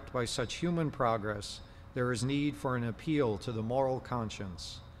era marked by such human progress, there is need for an appeal to the moral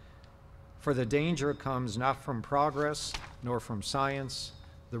conscience. For the danger comes not from progress nor from science.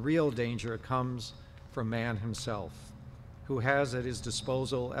 The real danger comes from man himself, who has at his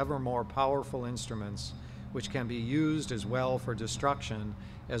disposal ever more powerful instruments which can be used as well for destruction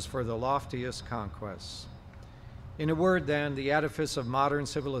as for the loftiest conquests. In a word, then, the edifice of modern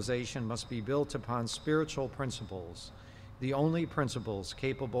civilization must be built upon spiritual principles, the only principles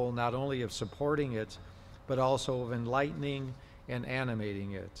capable not only of supporting it, but also of enlightening and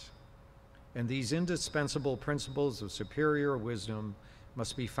animating it. And these indispensable principles of superior wisdom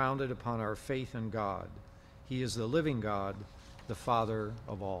must be founded upon our faith in God. He is the living God, the Father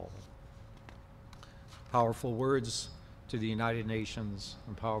of all. Powerful words to the United Nations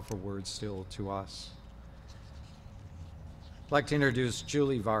and powerful words still to us. I'd like to introduce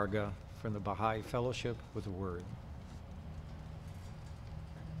Julie Varga from the Baha'i Fellowship with a word.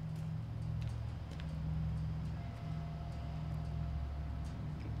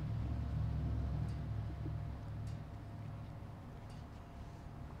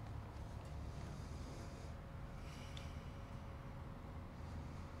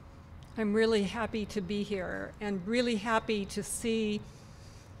 I'm really happy to be here and really happy to see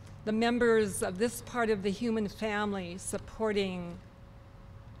the members of this part of the human family supporting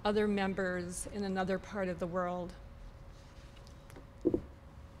other members in another part of the world.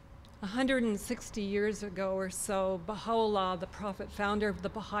 160 years ago or so, Baha'u'llah, the prophet founder of the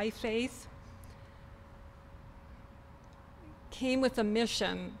Baha'i faith, came with a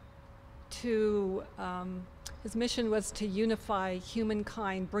mission to his mission was to unify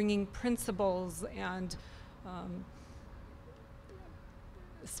humankind, bringing principles and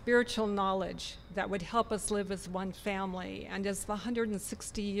spiritual knowledge that would help us live as one family. And as the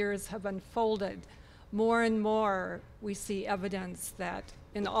 160 years have unfolded, more and more we see evidence that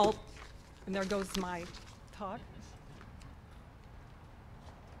in all, and there goes my talk.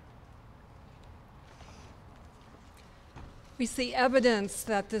 We see evidence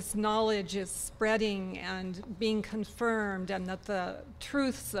that this knowledge is spreading and being confirmed, and that the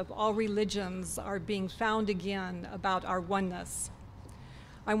truths of all religions are being found again about our oneness.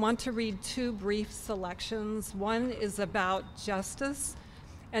 I want to read two brief selections. One is about justice,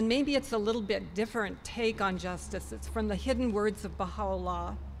 and maybe it's a little bit different take on justice. It's from the Hidden Words of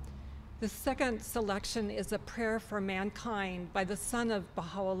Baha'u'llah. The second selection is a prayer for mankind by the son of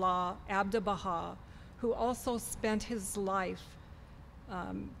Baha'u'llah, Abdu'l-Baha, who also spent his life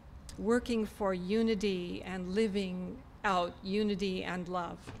working for unity and living out unity and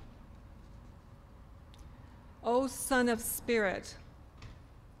love. O Son of Spirit,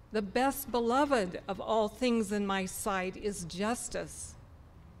 the best beloved of all things in my sight is justice.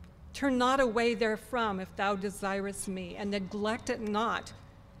 Turn not away therefrom if thou desirest me, and neglect it not,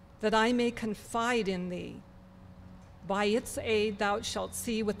 that I may confide in thee. By its aid thou shalt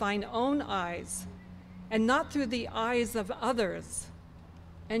see with thine own eyes, and not through the eyes of others,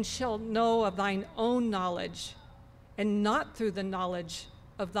 and shalt know of thine own knowledge, and not through the knowledge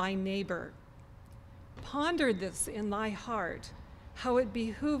of thy neighbor. Ponder this in thy heart, how it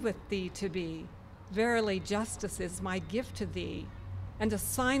behooveth thee to be. Verily, justice is my gift to thee, and a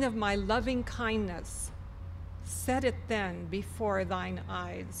sign of my loving kindness. Set it then before thine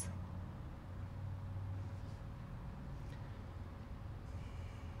eyes.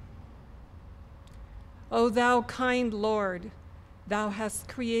 O thou kind Lord, thou hast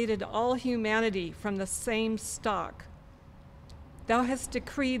created all humanity from the same stock. Thou hast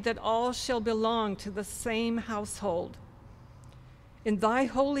decreed that all shall belong to the same household. In thy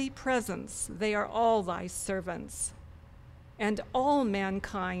holy presence they are all thy servants, and all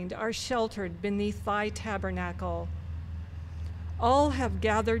mankind are sheltered beneath thy tabernacle. All have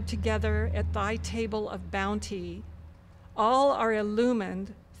gathered together at thy table of bounty. All are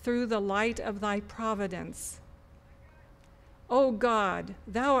illumined through the light of thy providence. O God,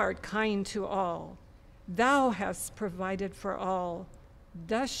 thou art kind to all. Thou hast provided for all,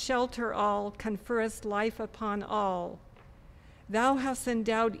 dost shelter all, conferrest life upon all. Thou hast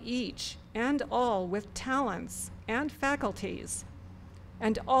endowed each and all with talents and faculties,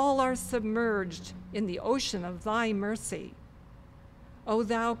 and all are submerged in the ocean of thy mercy. O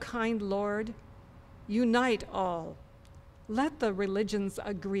thou kind Lord, unite all. Let the religions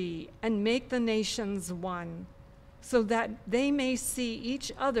agree and make the nations one, so that they may see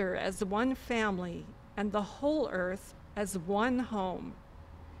each other as one family and the whole earth as one home.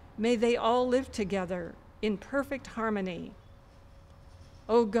 May they all live together in perfect harmony.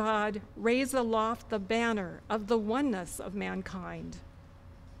 O God, raise aloft the banner of the oneness of mankind.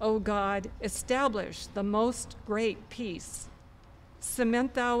 O God, establish the most great peace.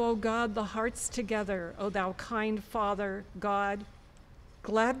 Cement thou, O God, the hearts together, O thou kind Father, God.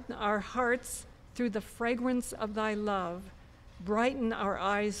 Gladden our hearts through the fragrance of thy love. Brighten our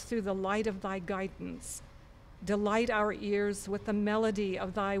eyes through the light of thy guidance. Delight our ears with the melody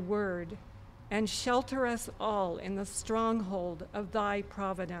of thy word, and shelter us all in the stronghold of thy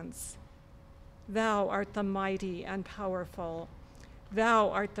providence. Thou art the mighty and powerful.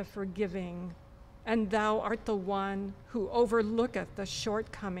 Thou art the forgiving, and thou art the one who overlooketh the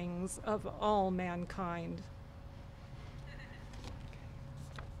shortcomings of all mankind.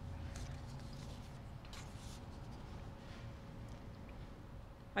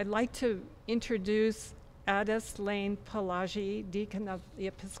 I'd like to introduce Addis Lane Pelagi, Deacon of the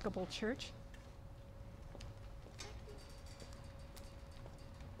Episcopal Church.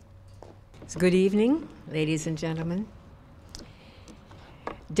 Good evening, ladies and gentlemen.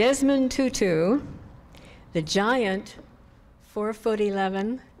 Desmond Tutu, the giant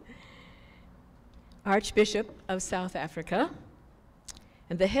 4'11" Archbishop of South Africa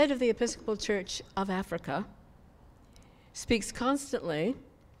and the head of the Episcopal Church of Africa, speaks constantly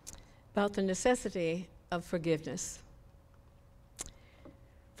about the necessity of forgiveness.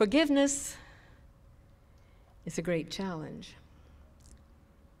 Forgiveness is a great challenge,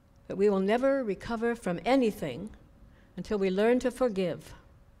 but we will never recover from anything until we learn to forgive.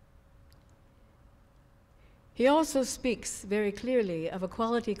 He also speaks very clearly of a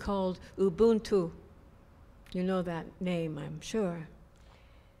quality called Ubuntu. You know that name, I'm sure.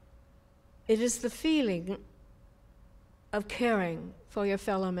 It is the feeling of caring for your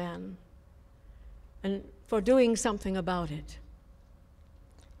fellow man and for doing something about it.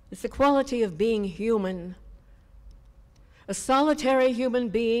 It's the quality of being human. A solitary human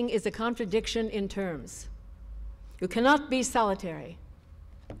being is a contradiction in terms. You cannot be solitary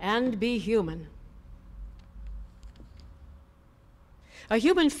and be human. A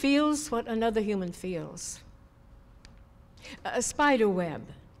human feels what another human feels. A spider web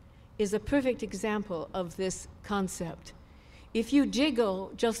is a perfect example of this concept. If you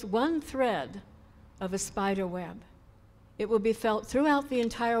jiggle just one thread of a spider web, it will be felt throughout the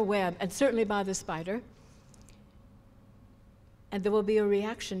entire web, and certainly by the spider, and there will be a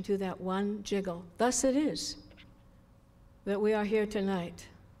reaction to that one jiggle. Thus it is that we are here tonight.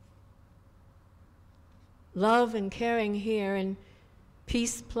 Love and caring here, and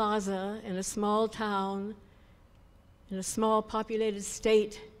Peace Plaza in a small town, in a small populated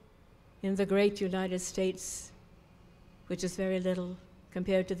state in the great United States, which is very little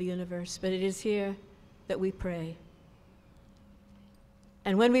compared to the universe, but it is here that we pray.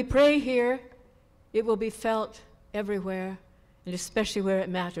 And when we pray here, it will be felt everywhere, and especially where it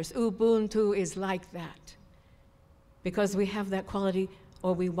matters. Ubuntu is like that, because we have that quality,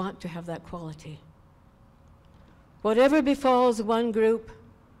 or we want to have that quality. Whatever befalls one group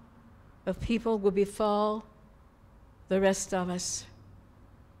of people will befall the rest of us.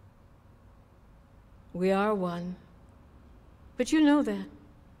 We are one. But you know that.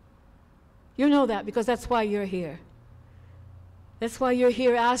 You know that because that's why you're here. That's why you're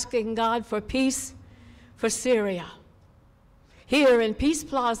here asking God for peace for Syria. Here in Peace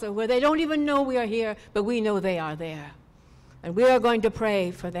Plaza, where they don't even know we are here, but we know they are there. And we are going to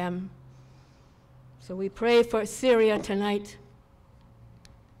pray for them. So we pray for Syria tonight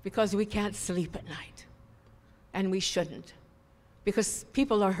because we can't sleep at night. And we shouldn't, because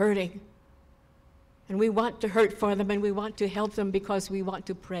people are hurting. And we want to hurt for them, and we want to help them because we want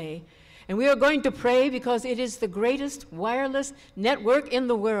to pray. And we are going to pray because it is the greatest wireless network in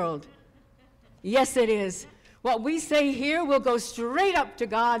the world. Yes, it is. What we say here will go straight up to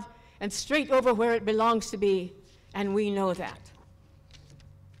God and straight over where it belongs to be, and we know that.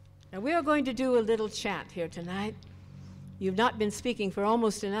 Now, we are going to do a little chant here tonight. You've not been speaking for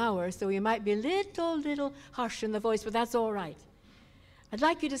almost an hour, so you might be a little harsh in the voice, but that's all right. I'd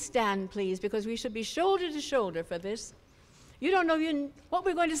like you to stand, please, because we should be shoulder to shoulder for this. You don't know what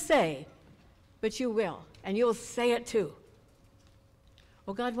we're going to say, but you will, and you'll say it too.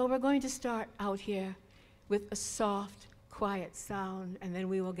 Oh God, well, we're going to start out here with a soft, quiet sound, and then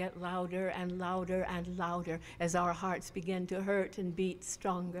we will get louder and louder and louder as our hearts begin to hurt and beat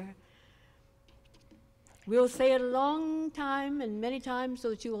stronger. We'll say it a long time and many times so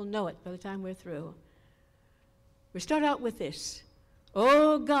that you will know it by the time we're through. We start out with this.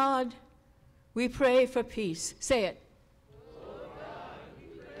 Oh God, we pray for peace. Say it. Oh God, we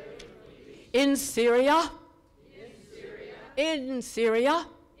pray for peace. In Syria. In Syria. In Syria.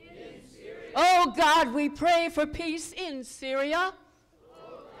 In Syria. Oh God, we pray for peace in Syria.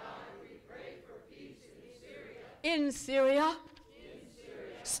 Oh God, we pray for peace in Syria. In Syria. In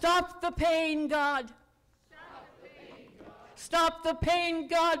Syria. Stop the pain, God. Stop the pain, God. Stop the pain,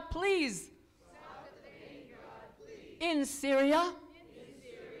 God, please. Stop the pain, God, please. In Syria.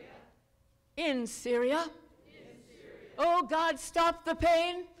 In Syria. In Syria. In Syria. Oh God, stop the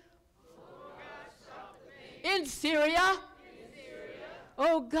pain. Oh God, stop the pain. In Syria. In Syria.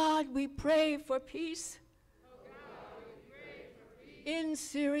 Oh God, we pray for peace. Oh God, we pray for peace. In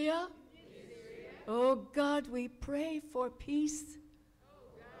Syria. In Syria. Oh God, we pray for peace. Oh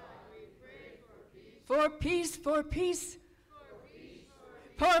God, we pray for peace. For peace, for peace. For peace,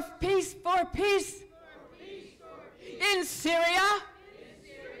 For peace, for peace. for peace, for peace. In Syria. In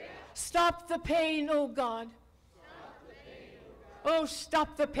Syria. Stop the pain, oh God. Stop the pain, oh God. Oh,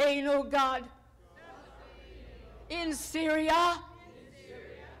 stop the pain, oh God. In Syria.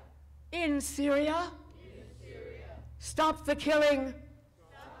 In Syria. Stop the killing.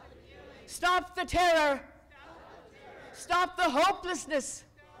 Stop the terror. Stop the hopelessness.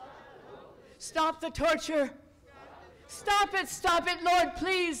 Stop the torture. Stop it, Lord,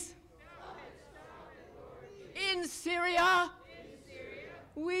 please. In Syria.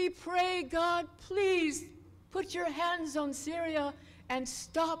 We pray, God, please put your hands on Syria and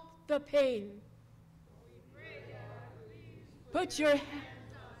stop the pain. Put your hands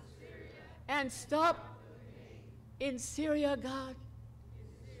on Syria and stop in Syria, God.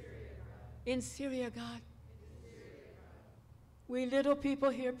 In Syria, God. We little people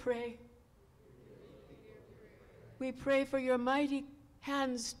here pray. We pray for your mighty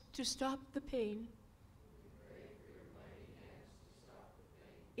hands to stop the pain.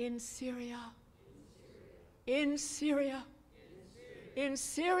 In Syria. In Syria. In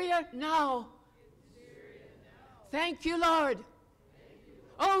Syria now. Thank you, Lord.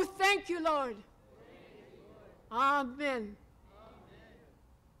 Oh, thank you, Lord. Amen.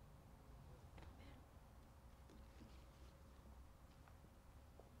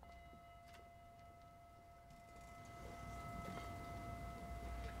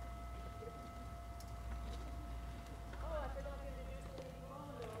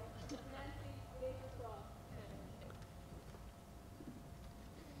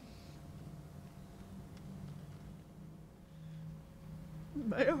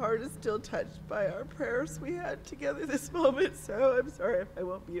 My heart is still touched by our prayers we had together this moment, so I'm sorry if I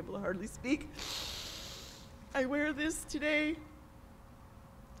won't be able to hardly speak. I wear this today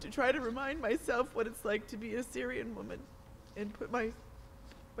to try to remind myself what it's like to be a Syrian woman and put my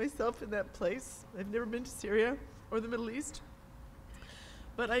myself in that place. I've never been to Syria or the Middle East.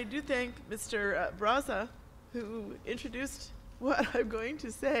 But I do thank Mr. Braza, who introduced what I'm going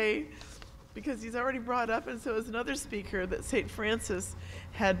to say, because he's already brought up, and so is another speaker, that St. Francis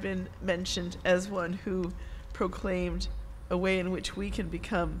had been mentioned as one who proclaimed a way in which we can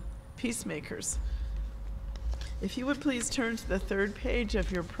become peacemakers. If you would please turn to the third page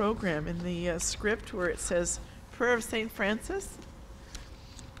of your program in the script where it says Prayer of St. Francis.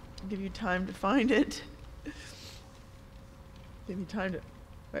 I'll give you time to find it. Give you time to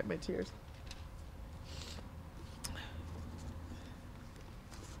wipe my tears.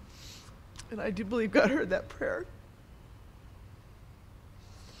 And I do believe God heard that prayer.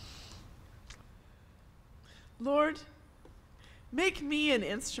 Lord, make me an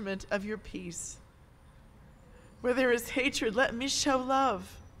instrument of your peace. Where there is hatred, let me show love.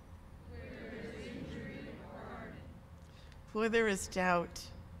 Where there is injury, pardon. Where there is doubt,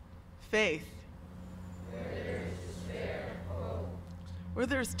 faith. Where there is despair, hope. Where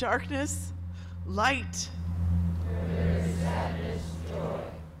there is darkness, light. Where there is sadness, joy.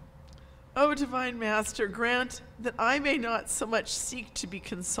 O Divine Master, grant that I may not so much seek to be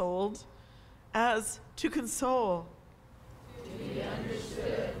consoled as to console. To be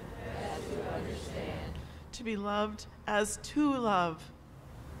understood as to understand. To be loved as to love.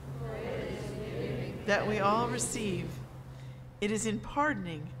 For it is in giving that we all receive. It is in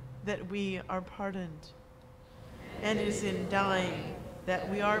pardoning that we are pardoned. And it is in dying that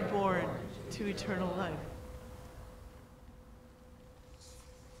we are born to eternal life.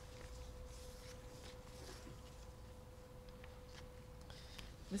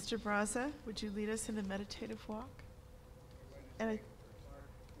 Mr. Braza, would you lead us in a meditative walk? And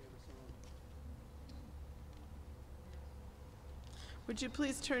would you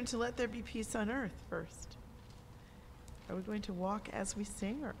please turn to Let There Be Peace on Earth first? Are we going to walk as we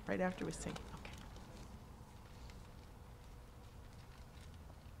sing or right after we sing? Okay.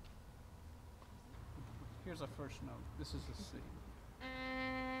 Here's a first note. This is a C.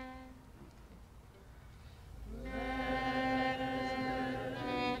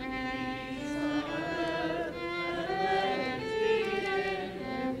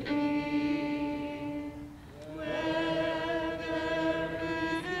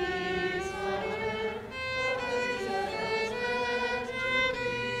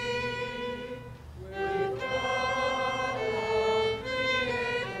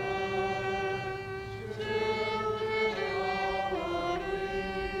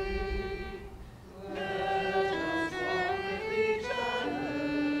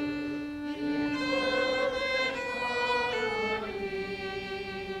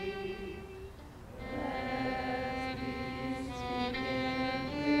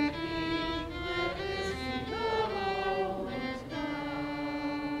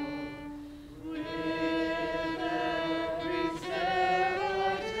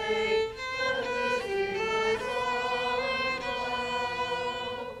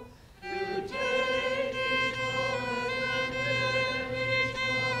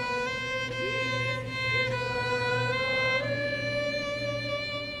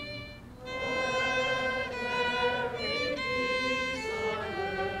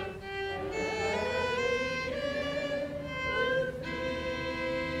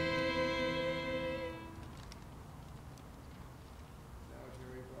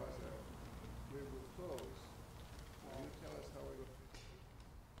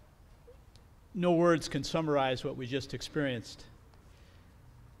 No words can summarize what we just experienced.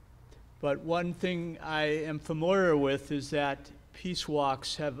 But one thing I am familiar with is that peace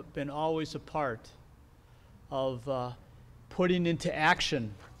walks have been always a part of putting into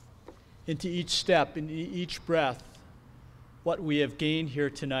action, into each step, in each breath, what we have gained here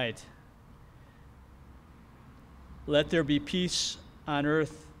tonight. Let there be peace on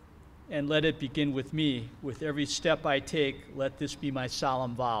earth, and let it begin with me. With every step I take, let this be my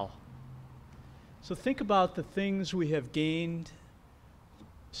solemn vow. So think about the things we have gained,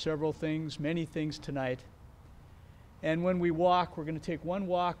 several things, many things tonight. And when we walk, we're going to take one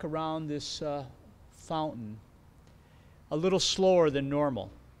walk around this fountain, a little slower than normal.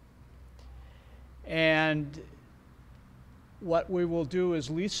 And what we will do is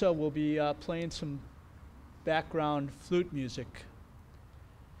Lisa will be playing some background flute music.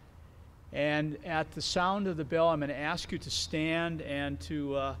 And at the sound of the bell, I'm going to ask you to stand and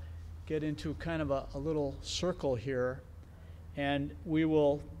to get into kind of a little circle here, and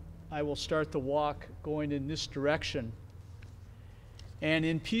I will start the walk going in this direction. And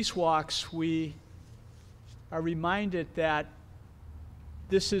in peace walks, we are reminded that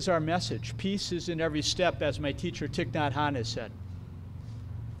this is our message. Peace is in every step, as my teacher Thich Nhat Hanh has said.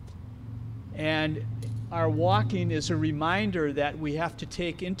 And our walking is a reminder that we have to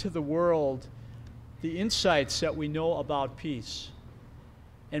take into the world the insights that we know about peace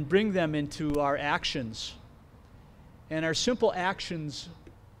and bring them into our actions. And our simple actions,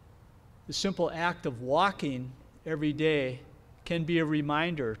 the simple act of walking every day, can be a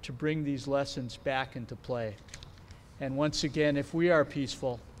reminder to bring these lessons back into play. And once again, if we are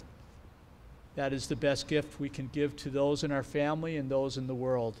peaceful, that is the best gift we can give to those in our family and those in the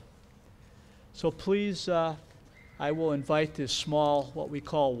world. So please, I will invite this small, what we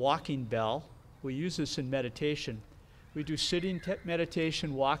call walking bell. We use this in meditation. We do sitting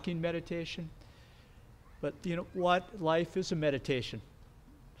meditation, walking meditation. But you know what? Life is a meditation.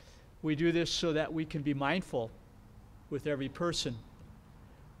 We do this so that we can be mindful with every person,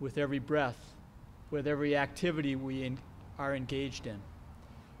 with every breath, with every activity we are engaged in.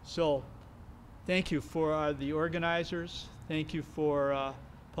 So thank you for the organizers. Thank you for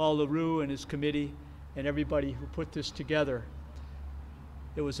Paul LaRue and his committee and everybody who put this together.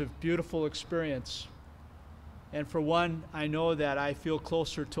 It was a beautiful experience. And for one, I know that I feel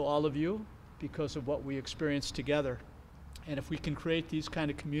closer to all of you because of what we experienced together. And if we can create these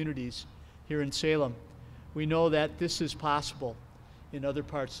kind of communities here in Salem, we know that this is possible in other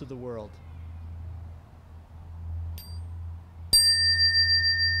parts of the world.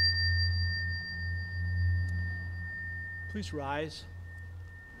 Please rise.